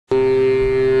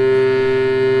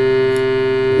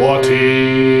What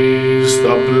is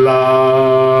the blood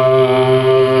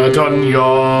on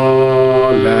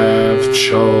your left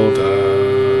shoulder?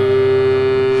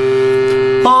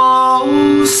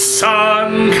 Oh,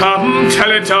 son, come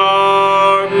tell it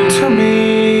unto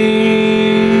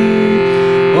me.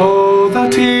 Oh,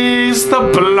 that is the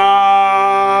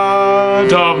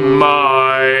blood of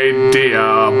my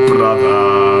dear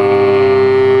brother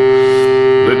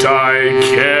that I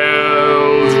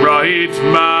killed right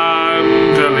manfully.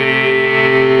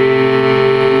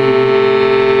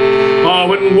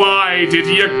 Oh, and why did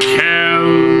you kill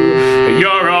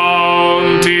your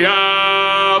own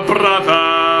dear brother?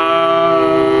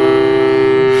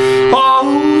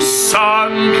 Oh,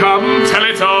 son, come tell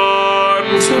it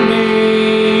unto me.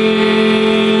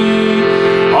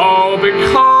 Oh,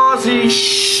 because he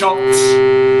shot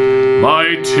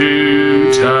my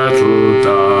two turtle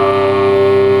doves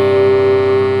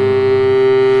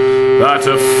that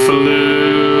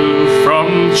flew from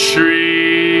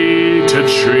tree to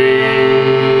tree.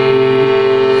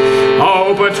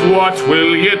 Oh, but what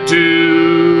will you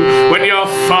do when your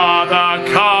father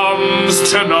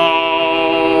comes to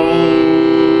know?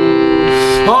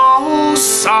 Oh,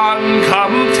 son,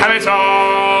 come tell it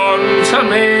unto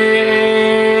me.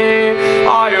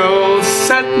 I'll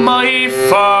set my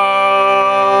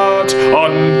foot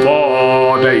on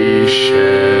board a ship,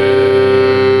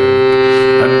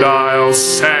 and I'll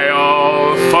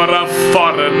sail for a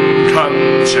foreign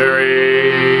country.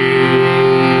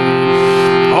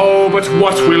 Oh, but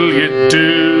what will you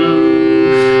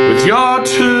do with your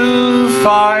two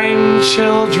fine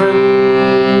children?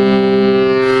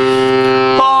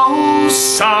 Oh,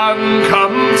 son,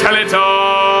 come tell it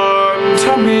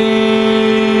unto me.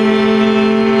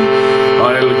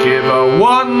 I'll give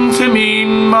one to me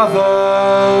mother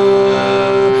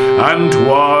and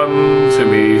one to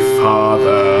me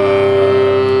father,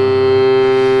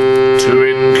 to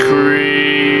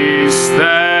increase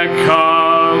their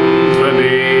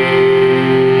company.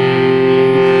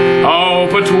 Oh,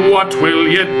 but what will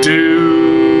you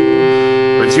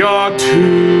do with your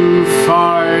two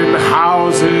fine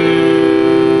houses?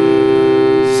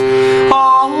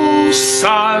 Oh,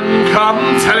 son,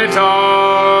 come tell it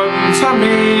unto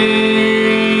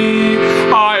me.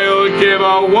 I'll give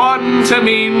one to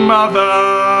me mother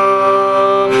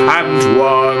and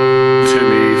one to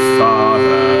me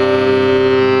father,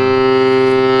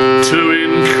 to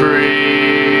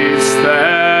increase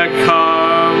their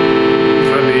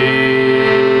company.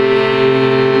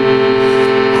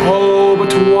 Oh,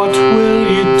 but what will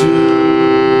you do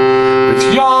with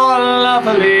your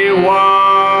lovely wife?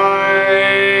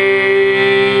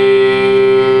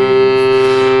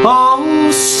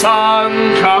 Oh, son,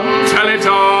 come tell it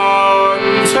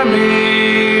unto me.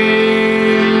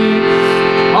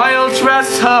 I'll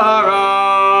dress her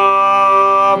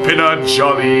up in a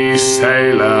jolly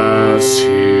sailor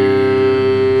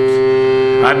suit,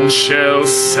 and she'll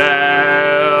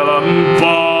sail on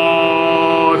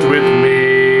board with me.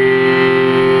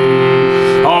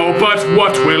 Oh, but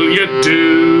what will you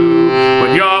do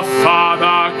when your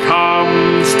father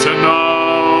comes to know?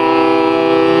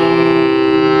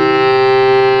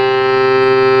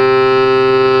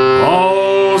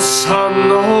 Oh,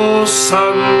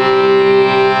 son,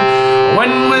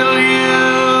 when will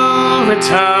you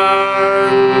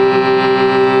return?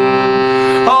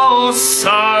 Oh,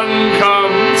 son,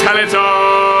 come tell it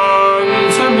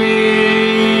unto me.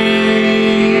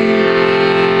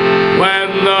 When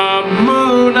the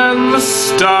moon and the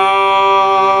stars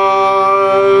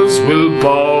will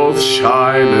both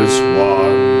shine as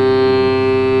one,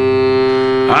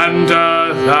 and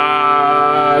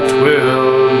that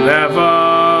will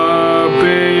never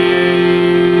be